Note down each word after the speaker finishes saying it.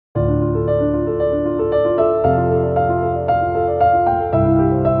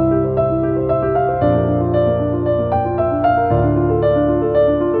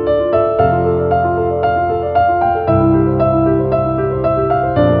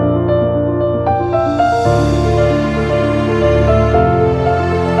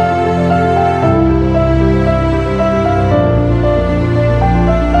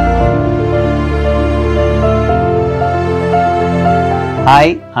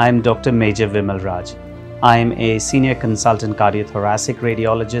Hi, I'm Dr. Major Vimal Raj. I am a senior consultant cardiothoracic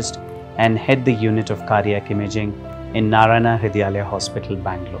radiologist and head the unit of cardiac imaging in Narayana Hridayalaya Hospital,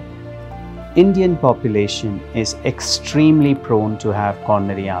 Bangalore. Indian population is extremely prone to have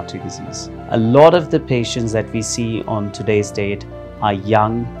coronary artery disease. A lot of the patients that we see on today's date are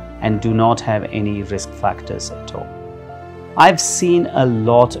young and do not have any risk factors at all. I've seen a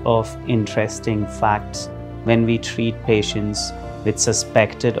lot of interesting facts when we treat patients with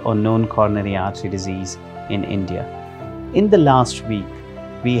suspected or known coronary artery disease in India. In the last week,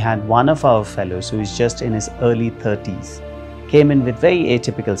 we had one of our fellows who is just in his early 30s, came in with very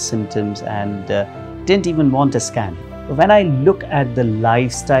atypical symptoms and didn't even want a scan. But when I look at the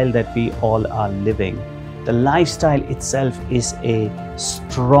lifestyle that we all are living, the lifestyle itself is a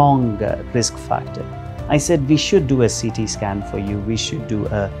strong risk factor. I said, we should do a CT scan for you, we should do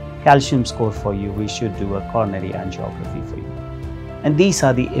a calcium score for you, we should do a coronary angiography for you. And these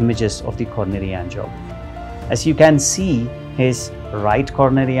are the images of the coronary angiography. As you can see, his right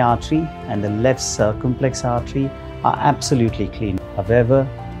coronary artery and the left circumflex artery are absolutely clean. However,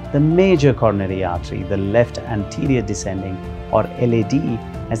 the major coronary artery, the left anterior descending or LAD,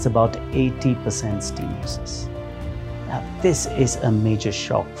 has about 80% stenosis. Now, this is a major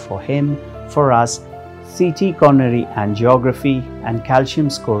shock for him. For us, CT coronary angiography and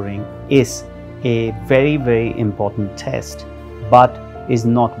calcium scoring is a very, very important test, but is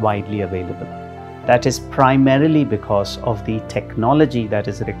not widely available. That is primarily because of the technology that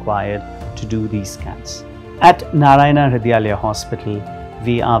is required to do these scans. At Narayana Hridayalaya Hospital,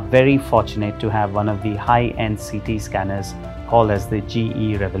 we are very fortunate to have one of the high-end CT scanners called as the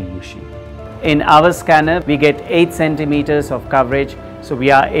GE Revolution. In our scanner, we get 8 centimeters of coverage, so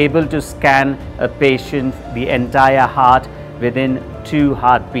we are able to scan a patient, the entire heart, within 2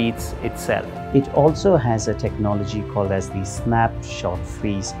 heartbeats itself. It also has a technology called as the snapshot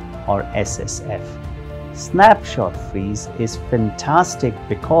freeze or SSF. Snapshot freeze is fantastic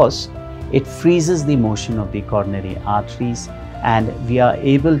because it freezes the motion of the coronary arteries and we are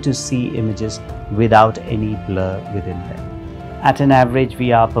able to see images without any blur within them. At an average,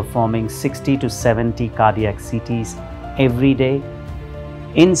 we are performing 60 to 70 cardiac CTs every day.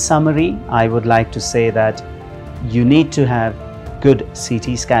 In summary, I would like to say that you need to have good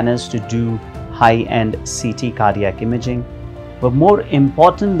CT scanners to do high-end CT cardiac imaging. But more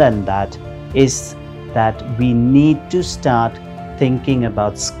important than that is that we need to start thinking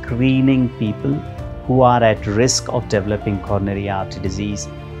about screening people who are at risk of developing coronary artery disease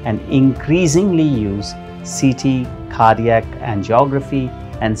and increasingly use CT cardiac angiography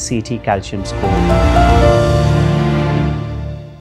and CT calcium score.